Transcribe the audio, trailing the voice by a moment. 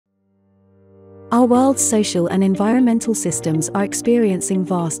Our world's social and environmental systems are experiencing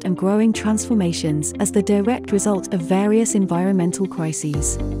vast and growing transformations as the direct result of various environmental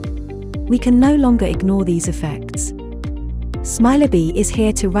crises. We can no longer ignore these effects. SmileyBee is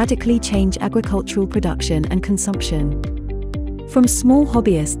here to radically change agricultural production and consumption. From small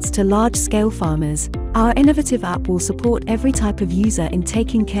hobbyists to large-scale farmers, our innovative app will support every type of user in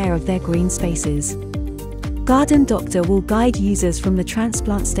taking care of their green spaces. Garden Doctor will guide users from the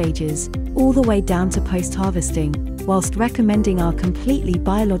transplant stages, all the way down to post-harvesting, whilst recommending our completely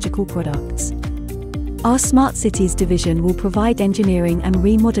biological products. Our Smart Cities division will provide engineering and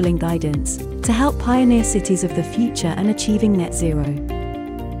remodeling guidance to help pioneer cities of the future and achieving net zero.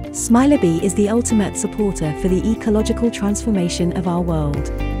 SmileyBee is the ultimate supporter for the ecological transformation of our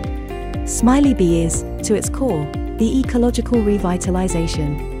world. SmileyBee is, to its core, the ecological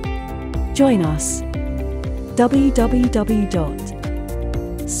revitalization. Join us.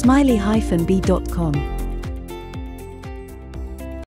 www.smiley-bee.com